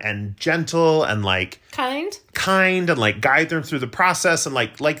warm and gentle and, like, Kind? kind and, like, guide them through the process and,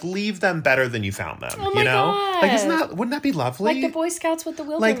 like leave them better than you found them? Oh my you know? God. Like, wouldn't that be lovely? Like the Boy Scouts with the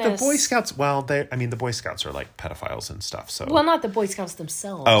Like wilderness. the Boy Scouts. Well, the Boy Scouts are, like, pedophiles and stuff. So. Well, not the Boy Scouts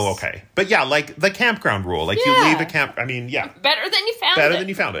themselves. Oh, okay. But yeah, like the campground rule. Like, Yeah. you leave a camp. I mean, yeah. Better than you found Better it. than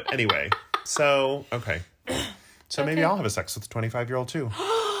you found it. Anyway. So, okay. So maybe Okay. I'll have a sex with a 25-year-old too.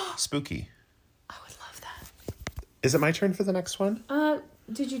 Spooky. I would love that. Is it my turn for the next one?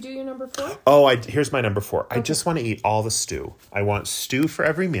 Did you do your number 4? Oh, here's my number 4. I just want to eat all the stew. I want stew for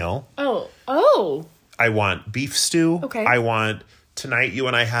every meal. Oh. I want beef stew. Okay. I want... Tonight, you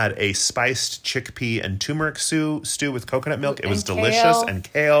and I had a spiced chickpea and turmeric stew with coconut milk. It was And delicious. kale. And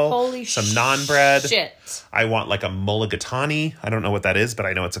kale. Holy some naan bread. shit. I want like a mulligatawny. I don't know what that is, but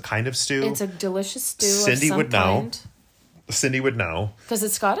I know it's a kind of stew. It's a delicious stew Cindy of some would know. kind. Cindy would know. Because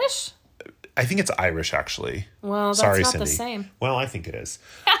it's Scottish? I think it's Irish, actually. Well, that's Sorry, not Cindy. the same. Well, I think it is.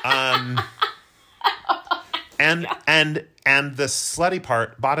 And the slutty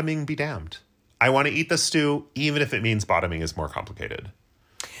part, bottoming be damned. I want to eat the stew, even if it means bottoming is more complicated.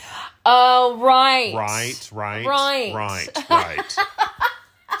 Oh, right. Right.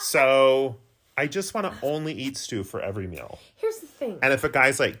 So I just want to only eat stew for every meal. Here's the thing. And if a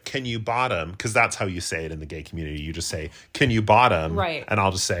guy's like, can you bottom? Because that's how you say it in the gay community. You just say, can you bottom? Right. And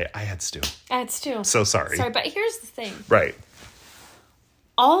I'll just say, I had stew. It's too. So sorry. Sorry, but here's the thing. Right.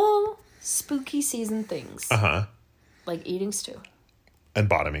 All spooky season things, Uh-huh. like eating stew, And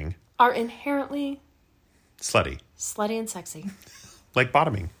bottoming. are inherently Slutty. slutty and sexy. Like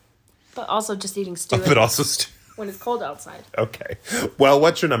bottoming. But also just eating stew But also stew. when it's cold outside. Okay. Well,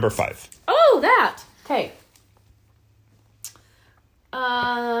 what's your number 5? Oh, that. Okay.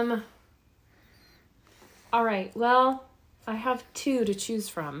 All right. Well, I have 2 to choose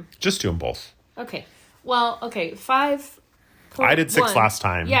from. Just do them both. Okay. Well, okay. 5. I did 6 last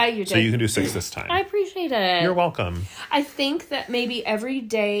time. Yeah, you did. So you can do 6 this time. I appreciate it. You're welcome. I think that maybe every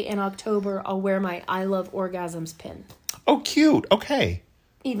day in October I'll wear my I Love Orgasms pin. Oh, cute. Okay.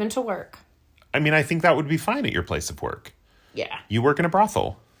 Even to work. I mean, I think that would be fine at your place of work. Yeah. You work in a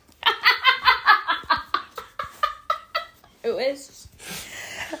brothel. It was.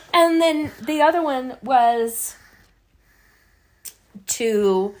 And then the other one was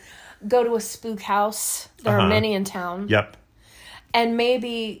to go to a spook house. There are many in town. Yep. And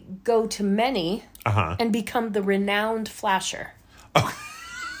maybe go to many and become the renowned flasher. Oh.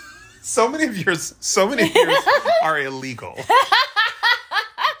 So many of yours are illegal.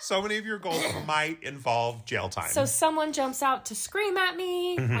 So many of your goals might involve jail time. So someone jumps out to scream at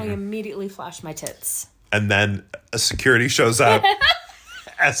me. I immediately flash my tits. And then a security shows up,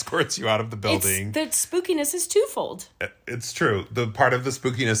 escorts you out of the building. The spookiness is twofold. It's true. The part of the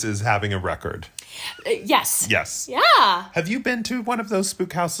spookiness is having a record. Yes. Yes. Yeah. Have you been to one of those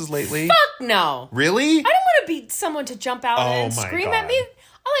spook houses lately? Fuck no. Really? I don't want to be someone to jump out and my scream God. at me.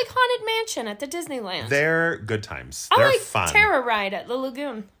 I like Haunted Mansion at the Disneyland. They're good times. I They're like fun. Terror Ride at the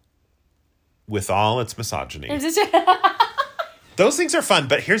Lagoon. With all its misogyny. Those things are fun,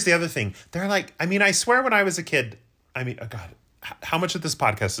 but here's the other thing. They're like, I mean, I swear when I was a kid, I mean, oh God, how much of this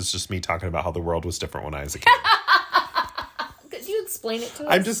podcast is just me talking about how the world was different when I was a kid? Could you explain it to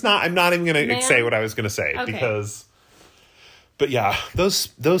us? I'm not even going to say what I was going to say because, but yeah, those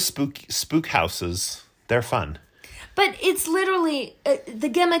spook houses, they're fun. But it's literally, the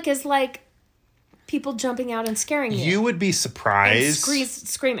gimmick is like people jumping out and scaring you. You would be surprised. And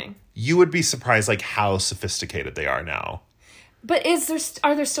screaming. You would be surprised like how sophisticated they are now. But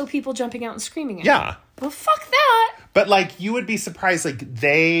are there still people jumping out and screaming at Yeah. you? Well, fuck that. But like you would be surprised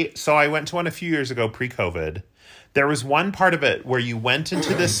so I went to one a few years ago pre-COVID. There was one part of it where you went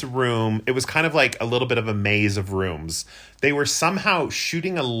into this room. It was kind of like a little bit of a maze of rooms. They were somehow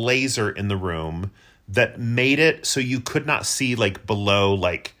shooting a laser in the room that made it so you could not see like below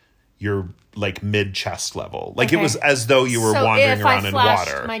like your like mid chest level. Like it was as though you were wandering around in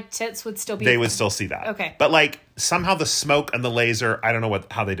water. My tits would still be. They would still see that. Okay. But like somehow the smoke and the laser, I don't know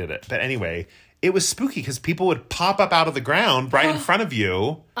how they did it. But anyway, it was spooky because people would pop up out of the ground right in front of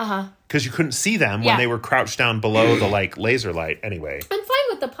you. Because you couldn't see them when they were crouched down below the like laser light. Anyway. I'm fine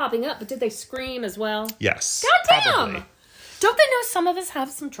with the popping up, but did they scream as well? Yes. God damn. Probably. Don't they know some of us have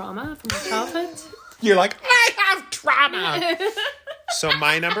some trauma from our childhood? You're like, I have trauma. So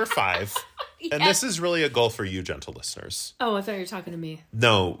my number 5, and this is really a goal for you, gentle listeners. Oh, I thought you were talking to me.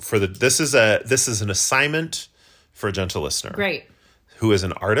 No, this is an assignment for a gentle listener. Great. Who is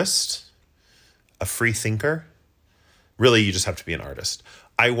an artist, a free thinker. Really, you just have to be an artist.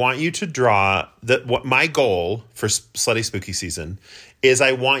 I want you to draw what my goal for Slutty Spooky Season is.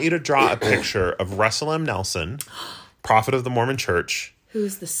 I want you to draw a picture of Russell M. Nelson, prophet of the Mormon Church.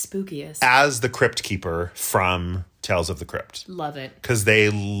 Who's the spookiest? As the crypt keeper from Tales of the Crypt. Love it. Because they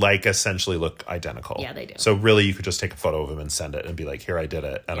like essentially look identical. Yeah, they do. So really you could just take a photo of him and send it and be like, here, I did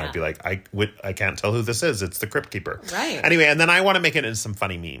it. And I'd be like, I can't tell who this is. It's the crypt keeper. Right. Anyway, and then I want to make it into some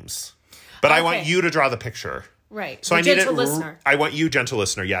funny memes. But I want you to draw the picture. Right. So gentle listener. I want you, gentle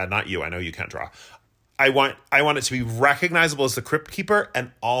listener. Yeah, not you. I know you can't draw. I want it to be recognizable as the crypt keeper and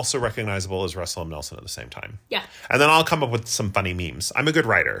also recognizable as Russell M. Nelson at the same time. Yeah. And then I'll come up with some funny memes. I'm a good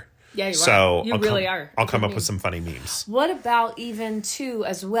writer. Yeah, you so are. You really are. I'll come up with some funny memes. What about even too,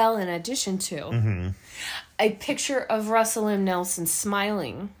 as well, in addition to a picture of Russell M. Nelson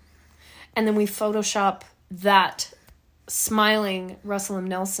smiling, and then we Photoshop that smiling Russell M.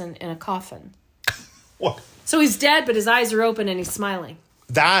 Nelson in a coffin. What? So he's dead, but his eyes are open and he's smiling.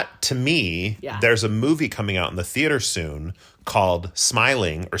 That, to me, there's a movie coming out in the theater soon called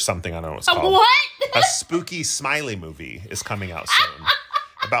Smiling or something. I don't know what it's called. What? A spooky smiley movie is coming out soon.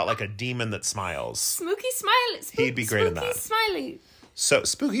 About like a demon that smiles. Spooky smiley. He'd be great in that. Smiley. So,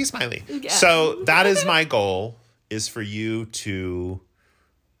 spooky smiley. Yeah. So that is my goal, is for you to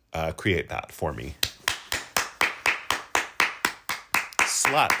create that for me.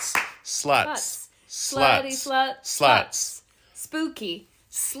 Sluts. Sluts. Slutty Sluts. sluts. Spooky.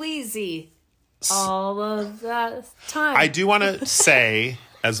 Sleazy. All of that time. I do want to say,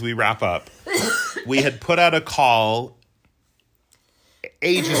 as we wrap up, we had put out a call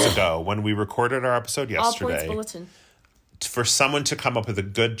ages ago when we recorded our episode yesterday. All Points Bulletin. For someone to come up with a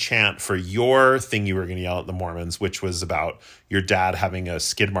good chant for your thing you were going to yell at the Mormons, which was about your dad having a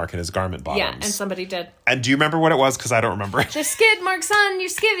skid mark in his garment bottoms. Yeah, and somebody did. And do you remember what it was? Because I don't remember it. The skid marks on your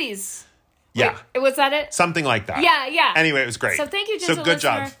skivvies. Yeah. Wait, was that it? Something like that. Yeah, yeah. Anyway, it was great. So thank you, gentle So good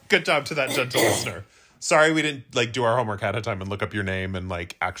listener. job. Good job to that gentle listener. Sorry we didn't like do our homework ahead of time and look up your name and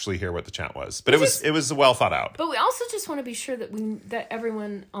like actually hear what the chant was. But it was well thought out. But we also just want to be sure that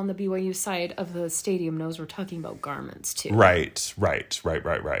everyone on the BYU side of the stadium knows we're talking about garments too. Right.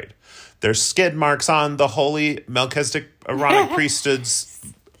 There's skid marks on the holy Melchizedek Aaronic priesthood's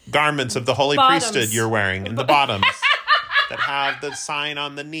garments of the holy Bottoms. priesthood you're wearing in the bottoms that have the sign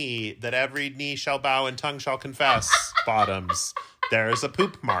on the knee that every knee shall bow and tongue shall confess. Bottoms. There's a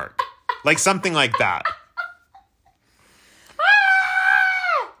poop mark. Like something like that.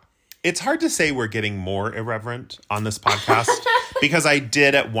 It's hard to say we're getting more irreverent on this podcast because I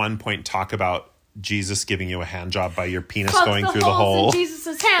did at one point talk about Jesus giving you a hand job by your penis going through the hole. In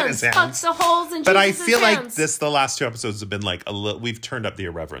Jesus' hands. His Fuck the holes in But I Jesus' feel hands. like the last two episodes have been like a little. We've turned up the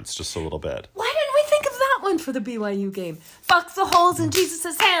irreverence just a little bit. Why didn't we think of that one for the BYU game? Fuck the holes in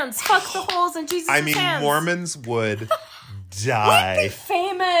Jesus' hands. Fuck the holes in Jesus' hands. I mean, Mormons would We'd die be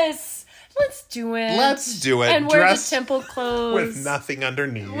famous. Let's do it. Let's do it. And wear the Dress temple clothes. with nothing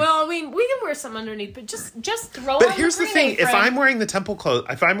underneath. Well, I mean, we can wear some underneath, but just throw But on here's the green thing: if apron. I'm wearing the temple clothes,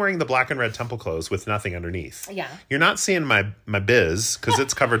 if I'm wearing the black and red temple clothes with nothing underneath, Yeah. you're not seeing my biz because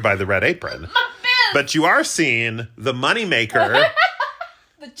it's covered by the red apron. My biz! But you are seeing the moneymaker,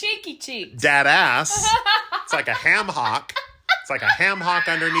 The cheeky cheeks. dad ass. It's like a ham hock. It's like a ham hock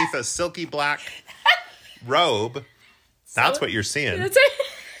underneath a silky black robe. That's what you're seeing. That's it.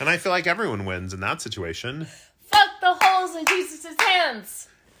 And I feel like everyone wins in that situation. Fuck the holes in Jesus' hands.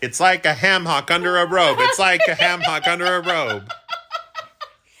 It's like a ham hock under a robe. It's like a ham hock under a robe.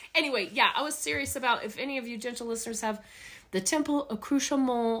 Anyway, yeah, I was serious about if any of you gentle listeners have the temple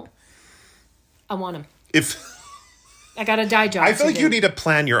accoutrement, I want them. I got a dye job. I feel like to you do. need to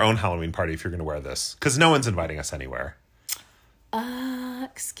plan your own Halloween party if you're going to wear this. Because no one's inviting us anywhere.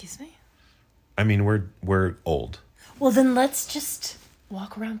 Excuse me? I mean, we're old. Well, then let's just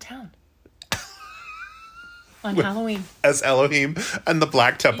walk around town. On Halloween. As Elohim and the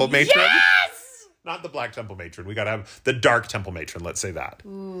Black Temple Matron. Yes! Not the Black Temple Matron. We got to have the Dark Temple Matron. Let's say that.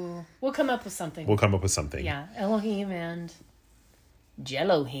 Ooh, we'll come up with something. We'll come up with something. Yeah, Elohim and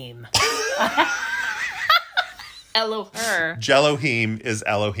Jelohim. Eloher. Jelohim is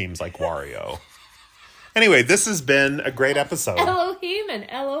Elohim's like Wario. Anyway, this has been a great episode. Elohim and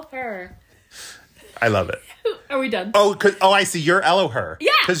Eloher. I love it. Are we done? Oh, I see. You're Eloher.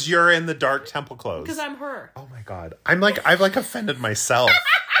 Yeah. Because you're in the dark temple clothes. Because I'm her. Oh my God. I've offended myself.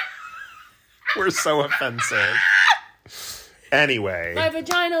 We're so offensive. Anyway. My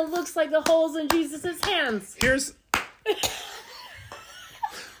vagina looks like the holes in Jesus' hands. Here's...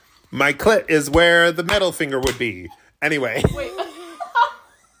 My clit is where the middle finger would be. Anyway. Wait.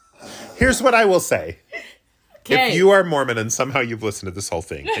 Here's what I will say. Okay. If you are Mormon and somehow you've listened to this whole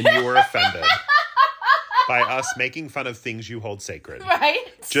thing and you were offended by us making fun of things you hold sacred, Right?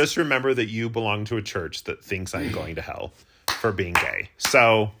 just remember that you belong to a church that thinks I'm going to hell for being gay.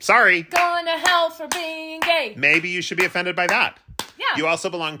 So, sorry. Going to hell for being gay. Maybe you should be offended by that. Yeah. You also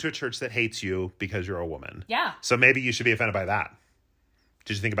belong to a church that hates you because you're a woman. Yeah. So maybe you should be offended by that.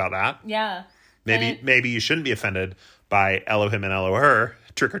 Did you think about that? Yeah. Maybe you shouldn't be offended by Elohim and Eloher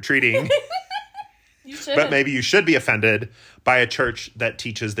trick-or-treating. You should. But maybe you should be offended by a church that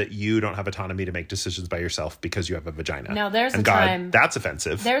teaches that you don't have autonomy to make decisions by yourself because you have a vagina. Now, there's and a God, time- that's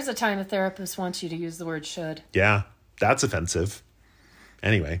offensive. There's a time a therapist wants you to use the word should. Yeah, that's offensive.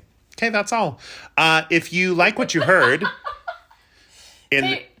 Anyway, okay, that's all. If you like what you heard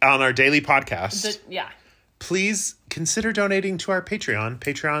on our daily podcast, Yeah. please consider donating to our Patreon,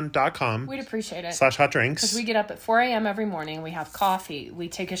 patreon.com/hotdrinks. We'd appreciate it. Hot Drinks. Because we get up at 4 a.m. every morning. We have coffee. We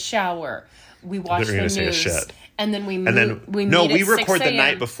take a shower. We watch They're the gonna say a news. shit. And then we And then we no, meet we at record 6 the night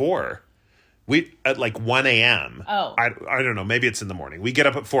a.m. before. We at like 1 a.m. Oh. I don't know. Maybe it's in the morning. We get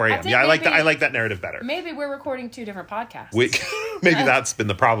up at 4 a.m. think Yeah, maybe- I like that narrative better. Maybe we're recording 2 different podcasts. Maybe that's been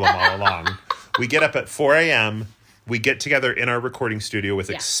the problem all along. We get up at 4 a.m. We get together in our recording studio with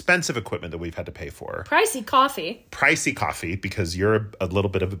expensive equipment that we've had to pay for. Pricey coffee. Pricey coffee because you're a little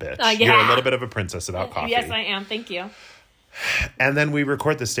bit of a bitch. Yeah. You're a little bit of a princess about coffee. Yes, I am. Thank you. And then we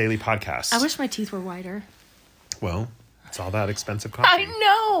record this daily podcast. I wish my teeth were whiter. Well, it's all that expensive coffee. I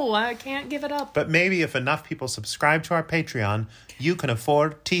know. I can't give it up. But maybe if enough people subscribe to our Patreon, you can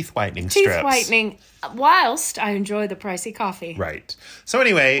afford teeth whitening strips. Teeth whitening whilst I enjoy the pricey coffee. Right. So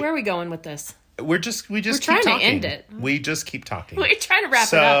anyway, Where are we going with this? we just keep trying to talking. end it. We just keep talking. We're trying to wrap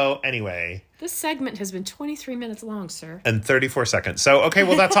it up. So anyway, This segment has been 23 minutes long, sir. and 34 seconds. So okay,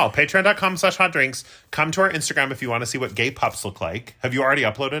 well that's all. Patreon.com/hotdrinks. Come to our Instagram if you want to see what gay pups look like. Have you already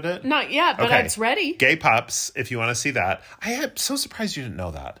uploaded it? Not yet, but Okay. it's ready. Gay pups, if you want to see that. I am so surprised you didn't know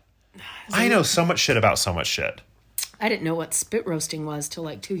that. I know so much shit about so much shit. I didn't know what spit roasting was till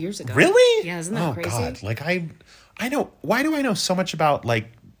like 2 years ago. Really? Yeah, isn't that crazy? God. Like I know, why do I know so much about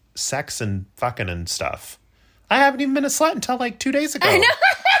like sex and fucking and stuff? I haven't even been a slut until like 2 days ago. I know.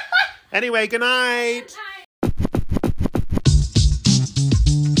 Anyway, good night.